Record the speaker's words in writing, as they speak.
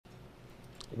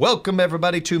Welcome,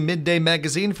 everybody, to Midday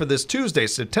Magazine for this Tuesday,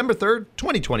 September 3rd,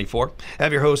 2024. I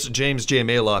have your host, James J.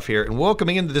 Malouf here, and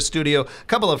welcoming into the studio a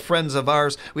couple of friends of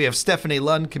ours. We have Stephanie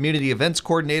Lund, Community Events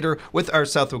Coordinator with our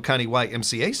South Wood County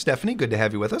YMCA. Stephanie, good to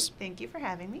have you with us. Thank you for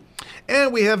having me.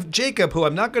 And we have Jacob, who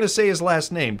I'm not going to say his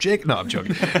last name. No, I'm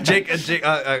joking. What is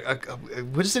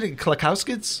it?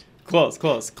 Klatkiewicz? Close.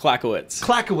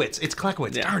 Klatkiewicz. It's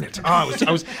Klatkiewicz. Yeah. Darn it. Oh,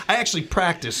 I actually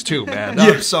practiced too, man. No,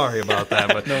 I'm sorry about that.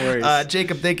 But No worries.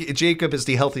 Jacob, thank you. Jacob is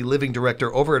the Healthy Living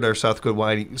Director over at our South Wood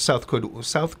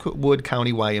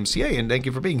County YMCA. And thank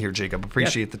you for being here, Jacob.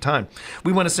 Appreciate the time.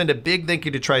 We want to send a big thank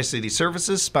you to Tri-City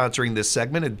Services sponsoring this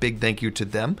segment. A big thank you to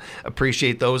them.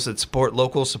 Appreciate those that support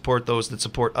local, support those that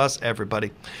support us,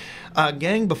 everybody.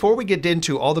 Gang, before we get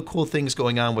into all the cool things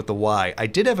going on with the Y, I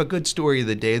did have a good story of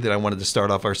the day that I wanted to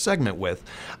start off our segment with.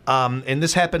 And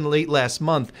this happened late last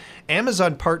month.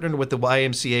 Amazon partnered with the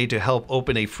YMCA to help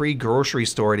open a free grocery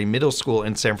store at a middle school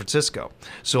in San Francisco.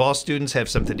 So all students have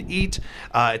something to eat.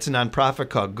 It's a nonprofit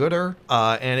called Gooder.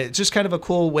 And it's just kind of a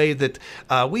cool way that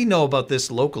we know about this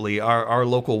locally. Our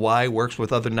local Y works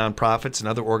with other nonprofits and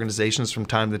other organizations from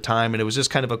time to time. And it was just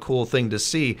kind of a cool thing to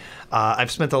see.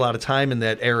 I've spent a lot of time in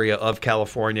that area of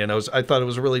California, and I thought it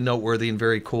was really noteworthy and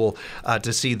very cool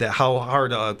to see that how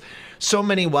hard so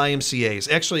many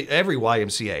YMCAs, actually every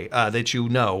YMCA that you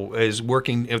know, is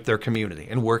working with their community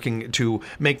and working to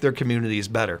make their communities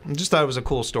better. I just thought it was a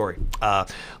cool story.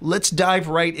 Let's dive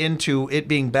right into it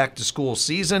being back to school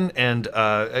season, and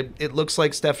it looks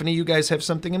like, Stephanie, you guys have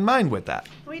something in mind with that.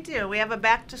 We do. We have a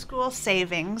back to school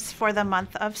savings for the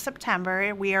month of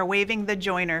September. We are waiving the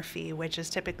joiner fee, which is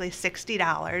typically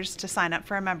 $60 to sign up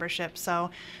for a membership. So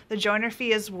the joiner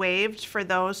fee is waived for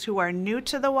those who are new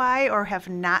to the Y or have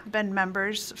not been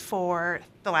members for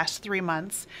the last 3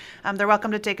 months. They're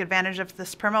welcome to take advantage of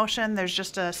this promotion. There's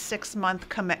just a 6-month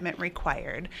commitment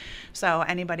required. So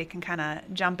anybody can kind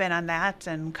of jump in on that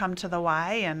and come to the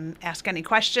Y and ask any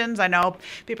questions. I know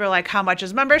people are like, how much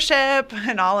is membership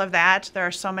and all of that. There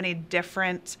are so many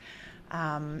different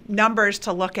numbers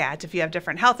to look at if you have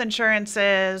different health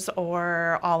insurances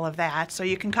or all of that. So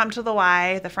you can come to the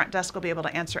Y. The front desk will be able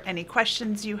to answer any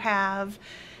questions you have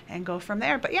and go from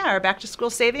there. But yeah, our back to school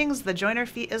savings, the joiner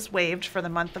fee is waived for the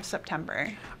month of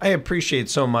September. I appreciate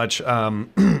so much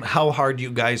how hard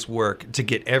you guys work to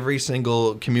get every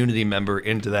single community member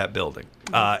into that building.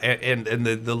 And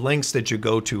the lengths that you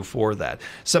go to for that.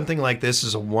 Something like this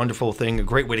is a wonderful thing, a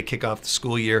great way to kick off the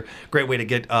school year, great way to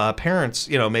get parents,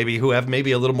 maybe who have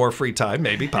maybe a little more free time,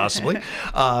 maybe possibly,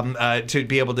 to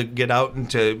be able to get out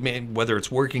into, whether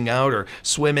it's working out or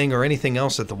swimming or anything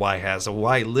else that the Y has. The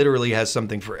Y literally has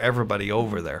something for everybody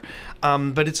over there.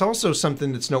 But it's also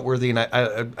something that's noteworthy, and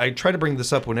I try to bring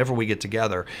this up whenever we get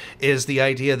together, is the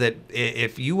idea that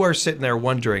if you are sitting there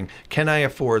wondering, can I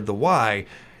afford the Y?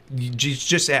 You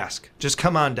just ask. Just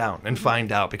come on down and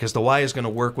find out, because the Y is going to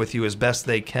work with you as best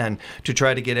they can to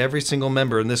try to get every single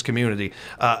member in this community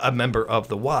a member of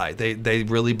the Y. They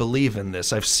really believe in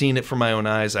this. I've seen it from my own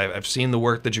eyes. I've seen the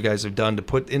work that you guys have done to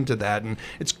put into that, and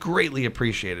it's greatly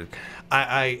appreciated.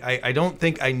 I don't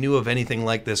think I knew of anything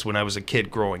like this when I was a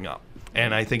kid growing up.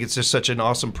 And I think it's just such an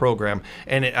awesome program.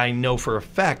 And I know for a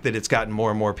fact that it's gotten more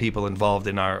and more people involved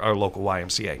in our local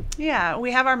YMCA. Yeah,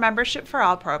 we have our Membership for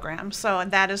All program. So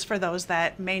that is for those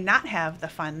that may not have the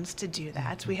funds to do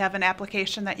that. We have an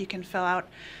application that you can fill out.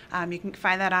 You can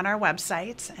find that on our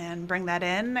website and bring that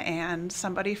in, and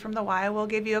somebody from the Y will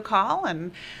give you a call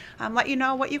and let you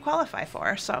know what you qualify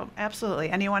for. So absolutely,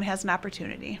 anyone has an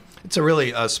opportunity. It's a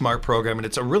really smart program, and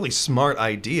it's a really smart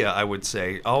idea, I would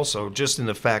say, also, just in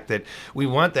the fact that we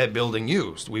want that building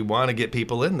used. We want to get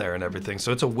people in there and everything.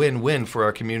 So it's a win-win for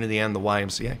our community and the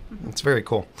YMCA. It's very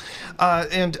cool.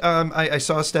 And I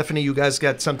saw, Stephanie, you guys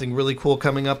got something really cool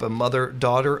coming up, a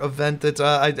mother-daughter event. That's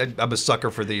I'm a sucker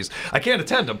for these. I can't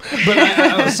attend them, but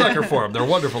I'm a sucker for them. They're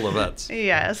wonderful events.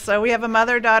 Yes, so we have a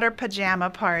mother-daughter pajama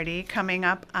party coming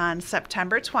up on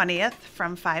September 20th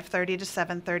from 5:30 to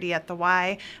 7:30 at the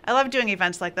Y. I love doing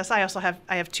events like this. I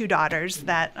have 2 daughters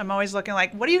that I'm always looking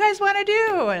like, what do you guys want to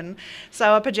do? And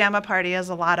so a pajama party is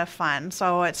a lot of fun.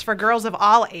 So it's for girls of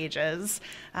all ages.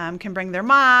 Can bring their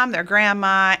mom, their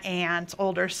grandma, aunt,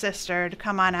 older sister to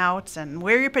come on out and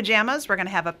wear your pajamas. We're going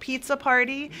to have a pizza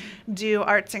party, do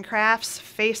arts and crafts,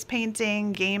 face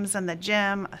painting, games in the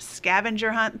gym, a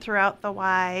scavenger hunt throughout the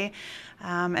Y.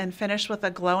 and finish with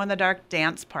a glow-in-the-dark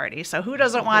dance party. So who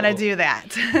doesn't want to do that?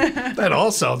 That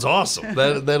all sounds awesome.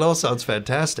 That all sounds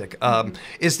fantastic.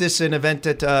 Is this an event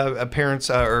that parents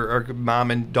or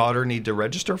mom and daughter need to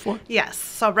register for? Yes.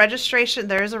 So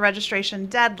there is a registration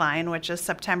deadline, which is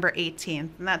September 18th.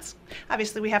 And that's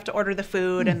obviously we have to order the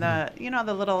food and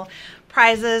the little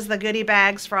prizes, the goodie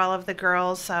bags for all of the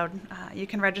girls. So you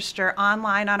can register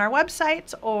online on our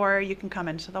website, or you can come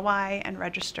into the Y and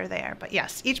register there. But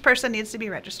yes, each person needs to be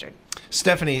registered.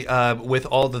 Stephanie, with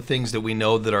all the things that we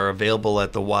know that are available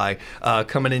at the Y,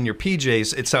 coming in your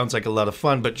PJs, it sounds like a lot of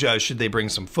fun, but should they bring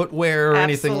some footwear or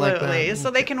anything like that? Absolutely.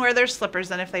 So they can wear their slippers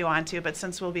then if they want to, but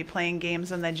since we'll be playing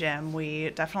games in the gym, we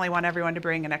definitely want everyone to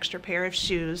bring an extra pair of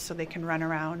shoes so they can run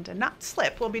around and not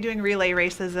slip. We'll be doing relay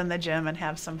races in the gym and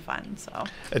have some fun. So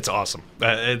it's awesome.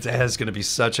 It is going to be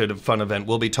such a fun event.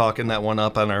 We'll be talking that one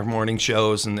up on our morning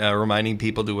shows and reminding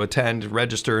people to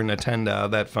register and attend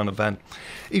that fun event.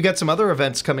 You've got some other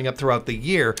events coming up throughout the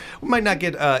year. We might not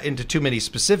get into too many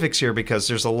specifics here because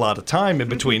there's a lot of time in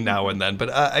between now and then, but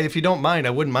if you don't mind, I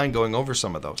wouldn't mind going over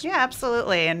some of those. Yeah,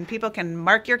 absolutely. And people can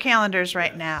mark your calendars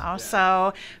right now.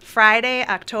 So Friday,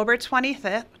 October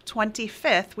 25th,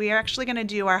 we are actually going to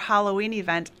do our Halloween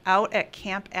event out at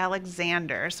Camp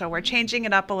Alexander. So we're changing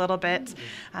it up a little bit.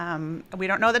 We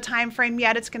don't know the time frame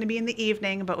yet. It's going to be in the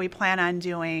evening, but we plan on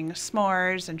doing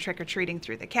s'mores and trick-or-treating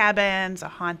through the cabins, a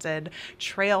haunted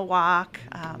trail walk.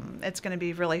 It's going to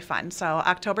be really fun. So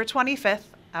October 25th,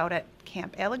 out at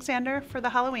Camp Alexander for the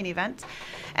Halloween event.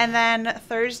 And then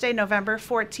Thursday, November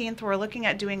 14th, we're looking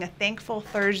at doing a Thankful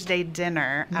Thursday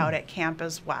dinner out at camp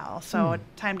as well. So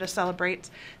time to celebrate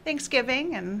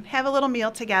Thanksgiving and have a little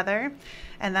meal together.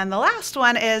 And then the last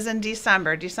one is in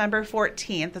December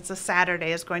 14th. It's a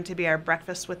Saturday, is going to be our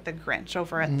Breakfast with the Grinch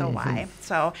over at the Y.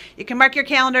 So you can mark your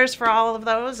calendars for all of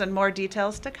those and more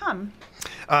details to come.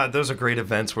 Those are great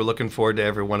events. We're looking forward to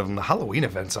every one of them. The Halloween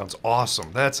event sounds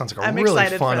awesome. That sounds like a really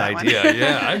fun idea.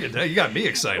 Yeah, you got me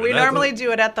excited. We normally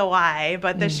do it at the Y,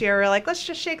 but this year we're like, let's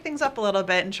just shake things up a little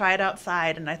bit and try it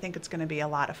outside, and I think it's going to be a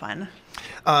lot of fun.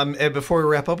 Before we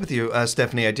wrap up with you,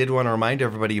 Stephanie, I did want to remind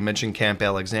everybody, you mentioned Camp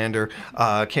Alexander.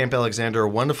 Camp Alexander, a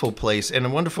wonderful place and a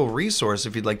wonderful resource.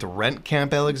 If you'd like to rent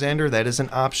Camp Alexander, that is an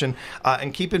option.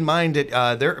 And keep in mind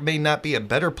that there may not be a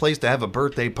better place to have a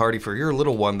birthday party for your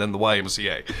little one than the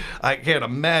YMCA. I can't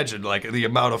imagine the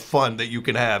amount of fun that you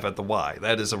can have at the Y.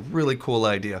 That is a really cool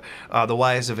idea. The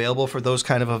Y is available for those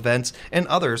kind of events and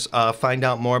others. Find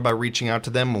out more by reaching out to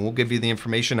them, and we'll give you the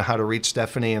information on how to reach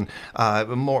Stephanie and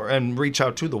more, and reach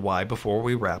out to the Y before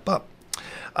we wrap up.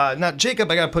 Now,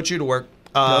 Jacob, I got to put you to work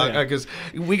because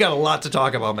we got a lot to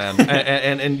talk about, man.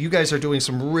 and you guys are doing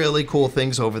some really cool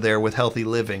things over there with healthy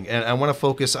living, and I want to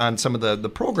focus on some of the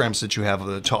programs that you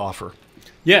have to offer.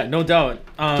 Yeah, no doubt.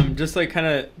 Just kind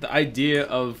of the idea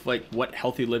of what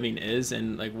healthy living is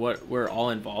and what we're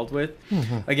all involved with.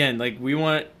 Again, we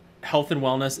want health and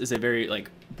wellness is a very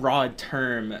broad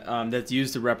term that's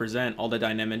used to represent all the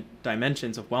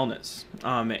dimensions of wellness.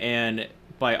 And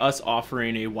by us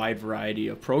offering a wide variety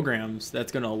of programs,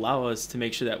 that's going to allow us to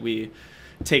make sure that we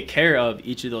take care of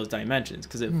each of those dimensions.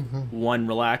 Because if one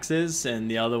relaxes and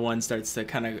the other one starts to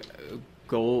kind of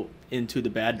go into the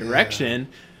bad direction,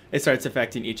 it starts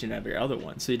affecting each and every other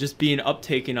one. So just being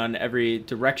uptaking on every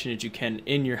direction that you can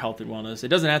in your health and wellness. It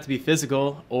doesn't have to be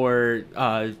physical or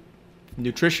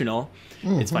nutritional.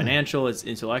 It's financial, it's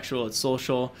intellectual, it's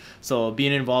social. So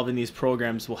being involved in these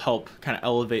programs will help kind of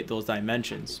elevate those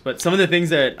dimensions. But some of the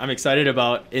things that I'm excited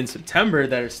about in September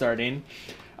that are starting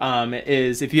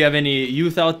is if you have any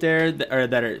youth out there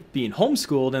that are being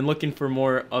homeschooled and looking for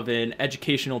more of an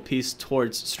educational piece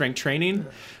towards strength training,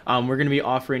 we're going to be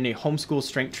offering a homeschool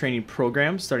strength training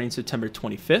program starting September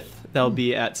 25th. That'll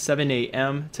be at 7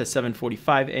 a.m. to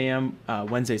 7:45 a.m.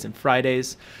 Wednesdays and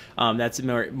Fridays. That's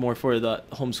more for the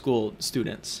homeschool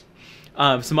students.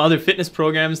 Some other fitness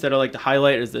programs that I like to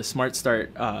highlight is the Smart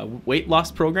Start weight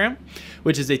loss program,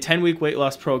 which is a 10-week weight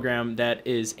loss program that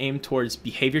is aimed towards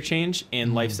behavior change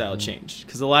and lifestyle change.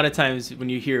 Because a lot of times when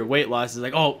you hear weight loss, it's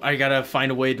like, oh, I got to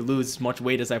find a way to lose as much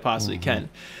weight as I possibly can.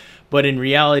 But in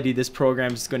reality, this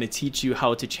program is going to teach you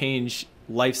how to change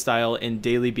lifestyle and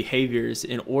daily behaviors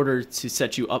in order to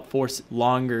set you up for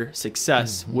longer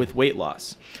success with weight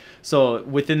loss. So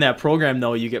within that program,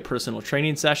 though, you get personal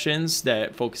training sessions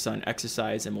that focus on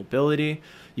exercise and mobility.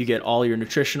 You get all your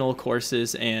nutritional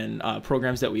courses and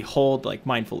programs that we hold, like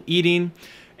mindful eating.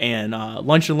 And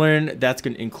lunch and learn, that's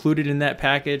included in that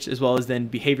package, as well as then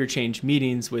behavior change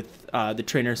meetings with the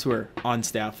trainers who are on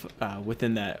staff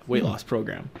within that weight loss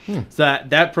program. So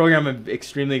that program I'm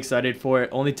extremely excited for.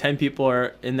 Only 10 people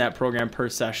are in that program per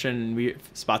session, and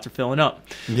spots are filling up.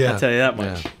 I'll tell you that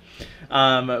much.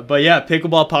 But yeah,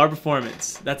 pickleball power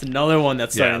performance. That's another one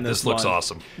that's starting this month. Looks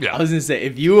awesome. Yeah. I was gonna say,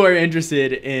 if you are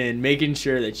interested in making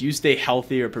sure that you stay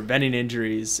healthy or preventing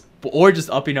injuries, or just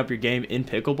upping up your game in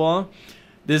pickleball,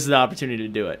 this is the opportunity to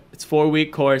do it. It's a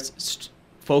 4-week course,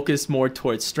 focused more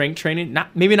towards strength training.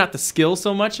 Maybe not the skill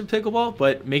so much of pickleball,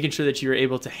 but making sure that you're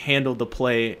able to handle the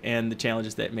play and the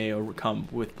challenges that may overcome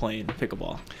with playing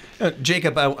pickleball.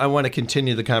 Jacob, I want to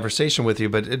continue the conversation with you,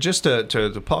 but just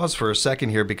to pause for a second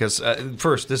here, because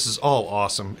first, this is all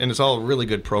awesome, and it's all really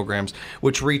good programs,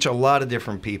 which reach a lot of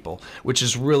different people, which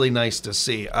is really nice to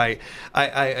see. I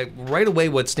right away,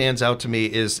 what stands out to me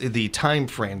is the time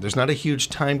frame. There's not a huge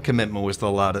time commitment with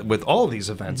with all of these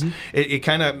events. It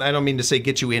kind of, I don't mean to say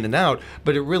get you in and out,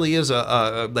 but it really is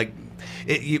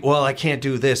well, I can't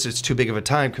do this, it's too big of a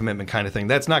time commitment kind of thing.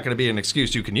 That's not going to be an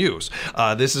excuse you can use.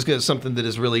 This is something that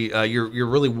is really, you're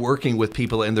really working with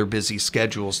people and their busy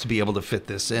schedules to be able to fit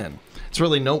this in. It's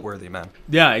really noteworthy, man.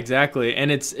 Yeah, exactly.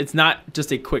 And it's not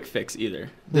just a quick fix either.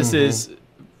 This is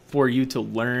for you to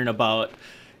learn about,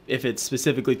 if it's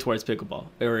specifically towards pickleball,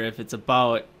 or if it's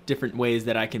about different ways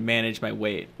that I can manage my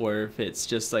weight, or if it's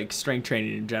just like strength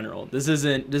training in general. This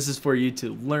is for you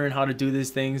to learn how to do these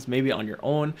things, maybe on your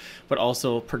own, but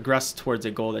also progress towards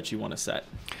a goal that you want to set.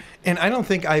 And I don't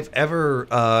think I've ever,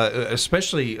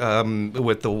 especially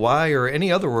with the Y or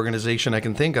any other organization I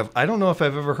can think of, I don't know if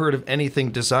I've ever heard of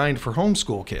anything designed for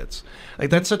homeschool kids.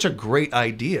 Like, that's such a great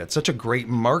idea. It's such a great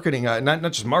marketing, not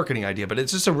just marketing idea, but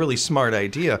it's just a really smart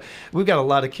idea. We've got a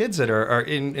lot of kids that are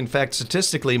in fact,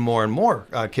 statistically, more and more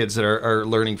kids that are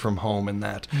learning from home and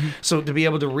that. So to be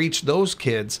able to reach those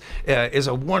kids is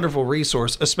a wonderful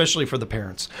resource, especially for the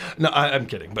parents. No, I'm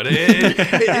kidding, but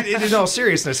in all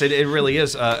seriousness, it really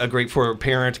is great for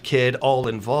parent, kid, all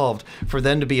involved, for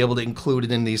them to be able to include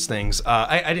it in these things.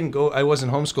 I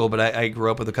wasn't homeschooled, but I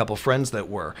grew up with a couple friends that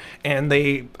were, and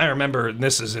I remember,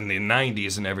 this is in the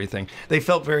 90s and everything, they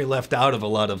felt very left out of a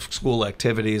lot of school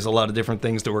activities, a lot of different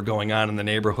things that were going on in the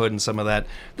neighborhood and some of that.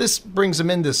 This brings them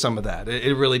into some of that.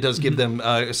 It really does give them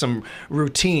some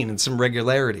routine and some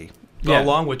regularity,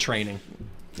 along with training.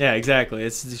 Yeah, exactly.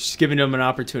 It's just giving them an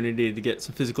opportunity to get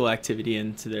some physical activity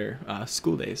into their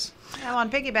school days. Well,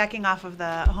 on piggybacking off of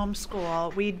the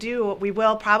homeschool, we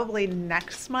will probably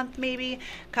next month maybe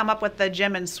come up with the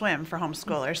gym and swim for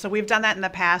homeschoolers. So we've done that in the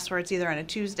past, where it's either on a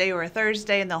Tuesday or a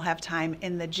Thursday, and they'll have time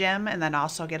in the gym and then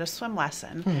also get a swim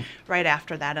lesson right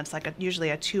after that. It's like usually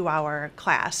a 2-hour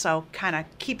class. So kind of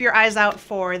keep your eyes out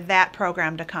for that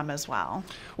program to come as well.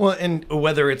 Well, and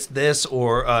whether it's this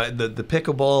or the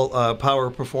pickleball power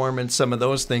performance, some of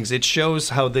those things, it shows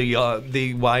how the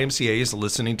YMCA is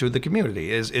listening to the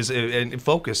community, is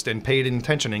focused and paid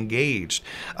attention, engaged,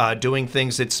 doing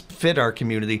things that fit our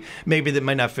community, maybe that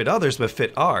might not fit others, but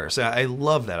fit ours. I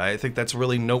love that. I think that's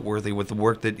really noteworthy with the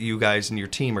work that you guys and your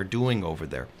team are doing over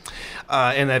there.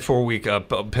 And that 4-week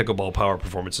pickleball power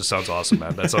performance just sounds awesome,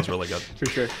 man. That sounds really good. For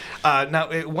sure.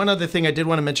 Now, one other thing I did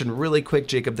want to mention really quick,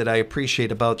 Jacob, that I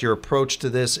appreciate about your approach to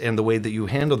this and the way that you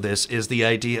handle this is the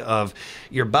idea of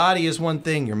your body is one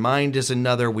thing, your mind is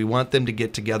another. We want them to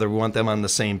get together. We want them on the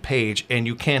same page, and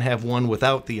you can't have one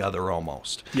without the other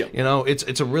almost. Yep. You know,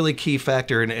 it's a really key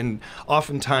factor, and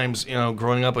oftentimes, you know,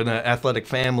 growing up in an athletic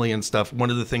family and stuff, one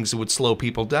of the things that would slow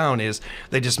people down is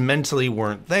they just mentally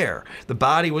weren't there. The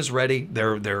body was ready,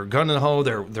 they're gung-ho,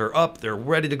 they're up, they're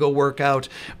ready to go work out,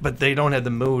 but they don't have the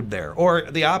mood there. Or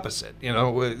the opposite, you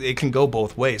know, it can go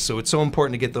both ways. So it's so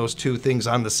important to get those two things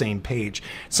on the same page.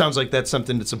 It sounds like that's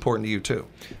something that's important to you too.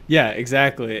 Yeah,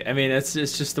 exactly. I mean, it's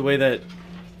just the way that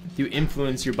you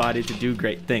influence your body to do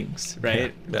great things,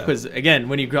 right? Because again,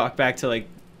 when you go back to like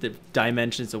the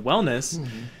dimensions of wellness,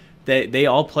 they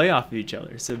all play off of each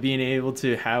other. So being able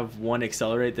to have one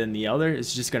accelerate than the other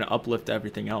is just going to uplift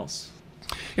everything else.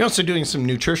 You're also doing some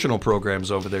nutritional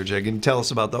programs over there, Jay. Can you tell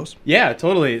us about those? Yeah,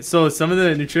 totally. So some of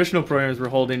the nutritional programs we're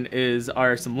holding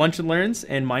are some lunch and learns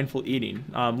and mindful eating.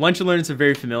 Lunch and learns are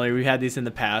very familiar. We've had these in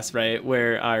the past, right,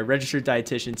 where our registered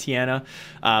dietitian, Tiana,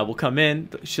 will come in.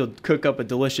 She'll cook up a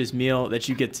delicious meal that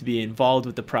you get to be involved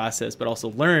with the process, but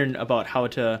also learn about how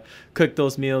to cook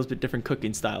those meals with different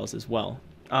cooking styles as well.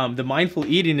 The mindful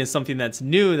eating is something that's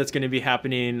new, that's going to be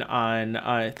happening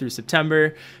on through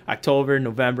September, October,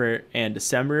 November, and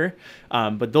December.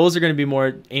 But those are going to be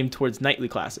more aimed towards nightly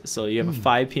classes. So you have a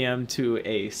 5 p.m. to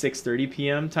a 6:30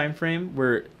 p.m. time frame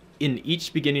where in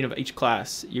each beginning of each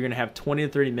class, you're going to have 20 to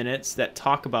 30 minutes that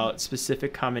talk about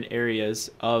specific common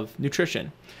areas of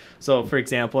nutrition. So, for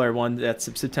example, our one that's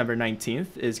September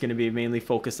 19th is going to be mainly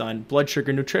focused on blood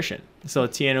sugar nutrition. So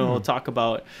Tiana will talk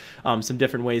about some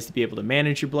different ways to be able to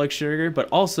manage your blood sugar, but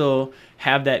also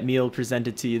have that meal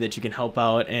presented to you that you can help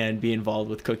out and be involved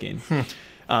with cooking.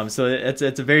 So it's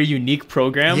a very unique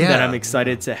program that I'm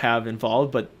excited to have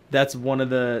involved, but that's one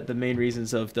of the main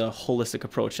reasons of the holistic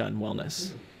approach on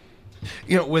wellness.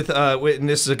 You know, and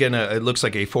this is again, it looks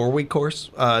like a 4-week course,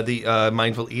 the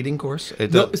mindful eating course.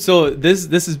 So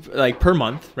this is like per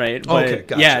month, right? But okay,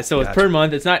 gotcha. Yeah, so it's per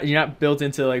month. You're not built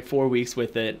into like 4 weeks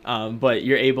with it, but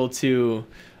you're able to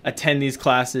attend these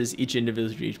classes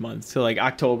each month. So like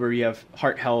October, you have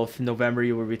heart health. November,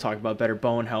 where we talk about better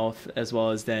bone health, as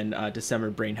well as then December,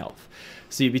 brain health.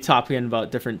 So you'd be talking about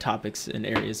different topics and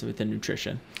areas within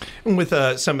nutrition. And with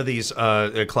some of these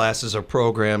classes or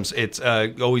programs, it's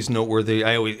always noteworthy.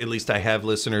 At least I have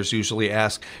listeners usually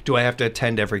ask, do I have to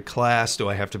attend every class? Do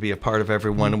I have to be a part of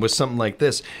everyone? And with something like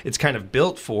this, it's kind of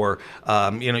built for,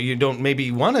 you don't maybe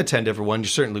want to attend everyone. You're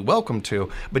certainly welcome to,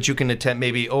 but you can attend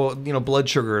maybe, blood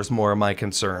sugar is more of my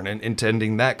concern and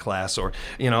attending that class, or,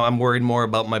 I'm worried more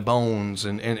about my bones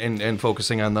and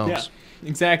focusing on those. Yeah.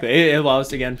 Exactly. It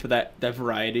allows, again, for that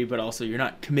variety, but also you're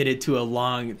not committed to a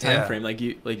long time frame like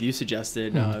you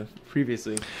suggested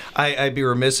previously. I'd be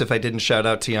remiss if I didn't shout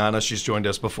out Tiana. She's joined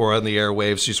us before on the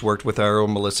airwaves. She's worked with our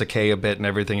own Melissa Kay a bit and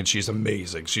everything, and she's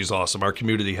amazing. She's awesome. Our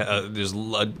community just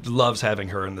loves having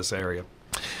her in this area.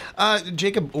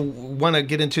 Jacob, want to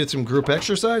get into some group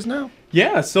exercise now?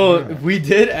 Yeah, so we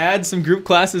did add some group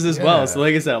classes as well. So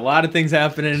like I said, a lot of things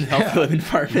happening in the healthy living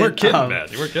department. We're kidding, man.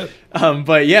 We're good.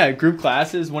 But yeah, group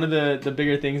classes, one of the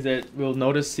bigger things that we'll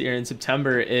notice here in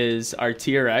September is our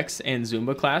TRX and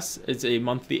Zumba class. It's a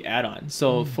monthly add-on.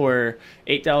 So for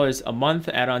 $8 a month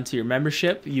add on to your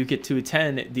membership, you get to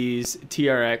attend these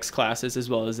TRX classes as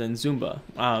well as in Zumba.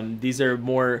 These are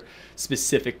more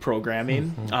specific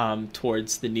programming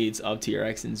towards the needs of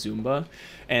TRX and Zumba.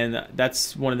 And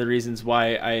that's one of the reasons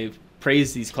why I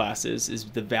praise these classes, is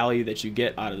the value that you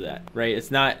get out of that, right? It's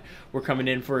not we're coming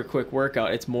in for a quick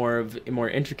workout. It's more of a more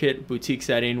intricate boutique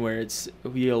setting where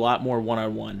it'll be a lot more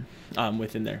one-on-one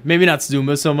within there. Maybe not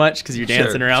Zumba so much because you're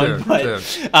dancing around, but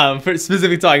for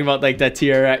specifically talking about like that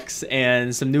TRX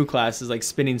and some new classes like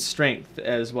spinning strength,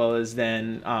 as well as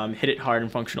then hit it hard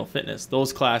and functional fitness.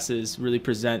 Those classes really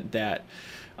present that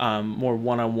more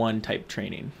one-on-one type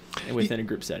training within a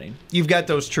group setting. You've got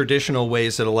those traditional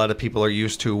ways that a lot of people are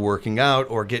used to working out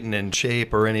or getting in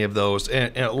shape or any of those,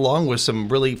 and along with some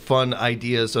really fun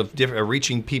ideas of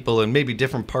reaching people in maybe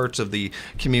different parts of the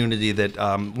community that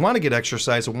want to get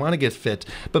exercise and want to get fit,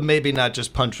 but maybe not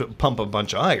just pump a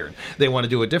bunch of iron. They want to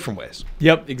do it different ways.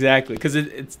 Yep, exactly. Because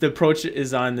it's the approach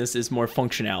is on this is more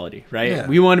functionality, right? Yeah.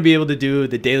 We want to be able to do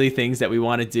the daily things that we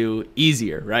want to do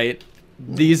easier, right?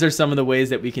 These are some of the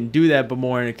ways that we can do that, but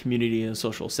more in a community and a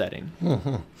social setting.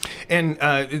 And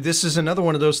this is another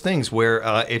one of those things where,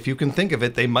 if you can think of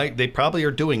it, they probably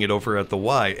are doing it over at the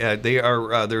Y. There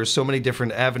are so many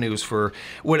different avenues for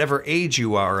whatever age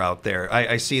you are out there.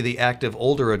 I see the active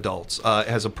older adults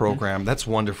as a program. That's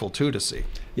wonderful too to see.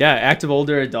 Yeah, active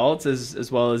older adults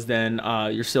as well as then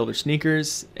your silver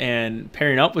sneakers, and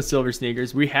pairing up with silver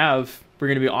sneakers, we're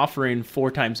going to be offering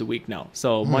 4 times a week now.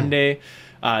 So Monday,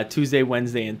 Tuesday,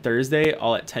 Wednesday, and Thursday,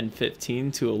 all at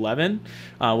 10:15 to 11.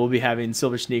 We'll be having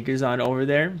silver sneakers on over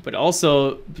there. But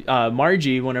also,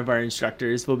 Margie, one of our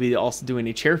instructors, will be also doing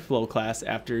a chair flow class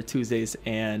after Tuesdays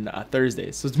and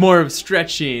Thursdays. So it's more of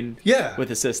stretching with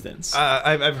assistance.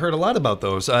 I've heard a lot about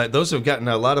those. Those have gotten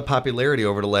a lot of popularity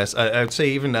over the last, I would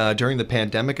say even during the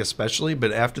pandemic especially,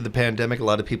 but after the pandemic, a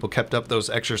lot of people kept up those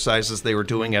exercises they were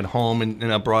doing at home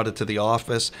and brought it to the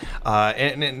office.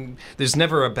 And there's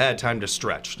never a bad time to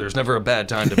stretch. There's never a bad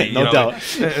time to be, no doubt.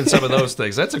 And some of those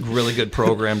things. That's a really good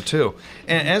program too.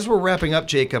 And as we're wrapping up,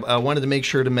 Jacob, I wanted to make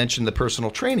sure to mention the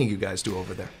personal training you guys do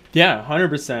over there. Yeah,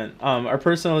 100%. Our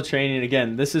personal training,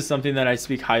 again, this is something that I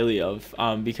speak highly of,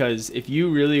 because if you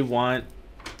really want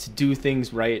to do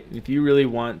things right, if you really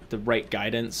want the right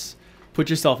guidance, put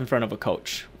yourself in front of a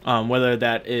coach, whether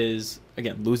that is,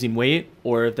 again, losing weight,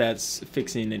 or if that's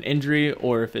fixing an injury,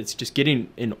 or if it's just getting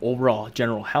an overall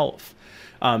general health.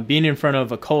 Being in front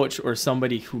of a coach or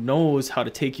somebody who knows how to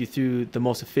take you through the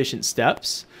most efficient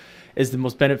steps is the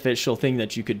most beneficial thing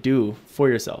that you could do for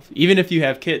yourself. Even if you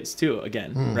have kids too,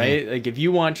 again, right? Like if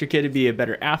you want your kid to be a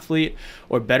better athlete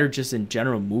or better just in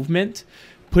general movement,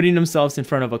 putting themselves in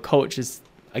front of a coach is,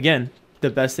 again, the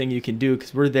best thing you can do,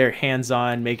 because we're there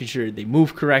hands-on, making sure they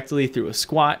move correctly through a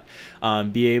squat,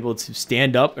 be able to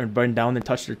stand up and bend down and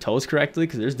touch their toes correctly,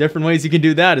 because there's different ways you can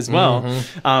do that as well.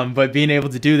 But being able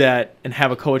to do that and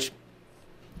have a coach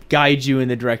guide you in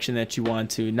the direction that you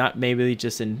want to, not maybe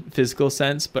just in physical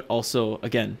sense, but also,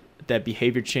 again, that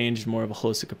behavior change, more of a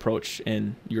holistic approach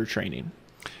in your training.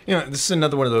 You know, this is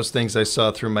another one of those things I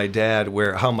saw through my dad,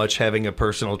 where how much having a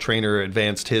personal trainer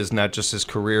advanced his, not just his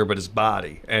career, but his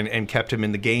body, and kept him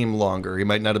in the game longer. He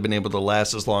might not have been able to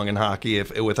last as long in hockey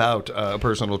without a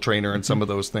personal trainer and some of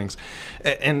those things.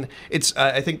 And it's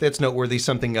I think that's noteworthy,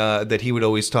 something that he would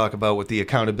always talk about with the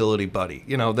accountability buddy.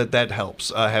 You know, that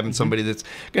helps, having somebody that's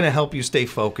going to help you stay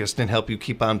focused and help you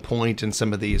keep on point in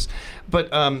some of these.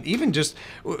 But even just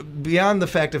beyond the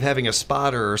fact of having a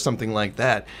spotter or something like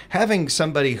that, having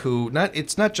somebody who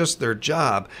it's not just their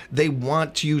job, they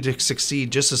want you to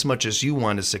succeed just as much as you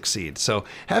want to succeed. So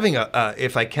having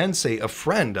if I can say, a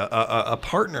friend, a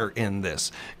partner in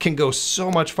this can go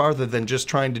so much farther than just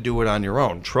trying to do it on your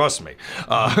own. Trust me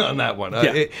on that one.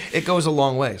 It goes a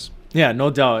long ways. Yeah, no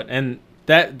doubt. And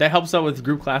that helps out with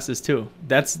group classes too.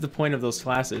 That's the point of those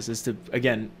classes, is to,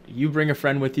 again, you bring a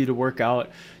friend with you to work out.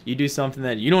 You do something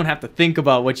that you don't have to think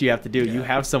about what you have to do. You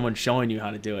have someone showing you how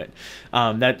to do it.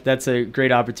 That's a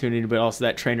great opportunity, but also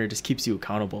that trainer just keeps you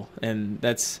accountable. And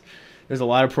there's a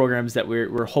lot of programs that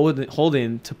we're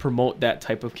holding to promote that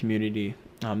type of community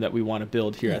that we want to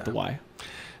build here at the Y.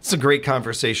 It's a great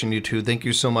conversation, you two. Thank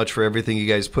you so much for everything you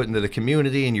guys put into the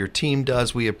community and your team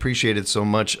does. We appreciate it so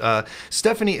much.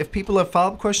 Stephanie, if people have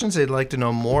follow-up questions, they'd like to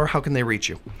know more, how can they reach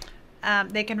you?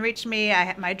 They can reach me.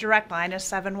 My direct line is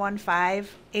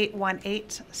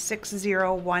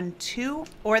 715-818-6012,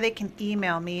 or they can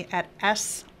email me at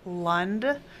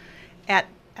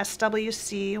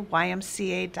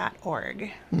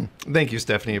slund@swcymca.org. Thank you,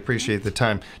 Stephanie. Appreciate the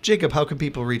time. Jacob, how can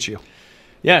people reach you?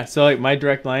 Yeah, so like my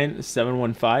direct line is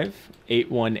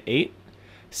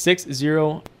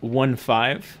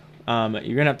 715-818-6015. You're going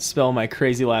to have to spell my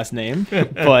crazy last name,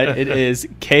 but it is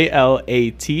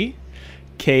Klatkiewicz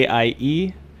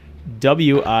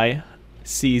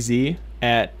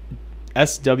at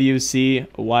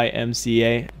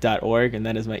swcymca.org, and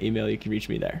that is my email. You can reach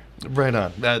me there. Right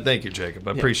on. Thank you, Jacob.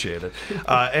 I appreciate it.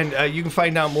 And you can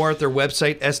find out more at their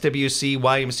website,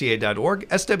 swcymca.org,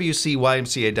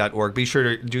 swcymca.org. Be sure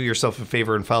to do yourself a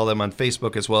favor and follow them on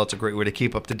Facebook as well. It's a great way to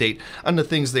keep up to date on the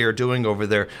things they are doing over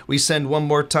there. We send one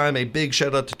more time a big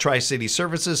shout out to Tri-City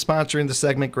Services sponsoring the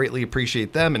segment. Greatly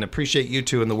appreciate them and appreciate you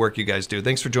two and the work you guys do.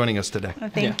 Thanks for joining us today.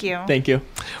 Thank you. Thank you.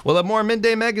 We'll have more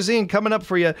Midday Magazine coming up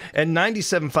for you at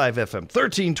 97.5 FM,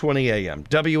 1320 AM.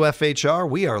 WFHR,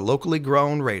 we are locally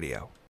grown radio.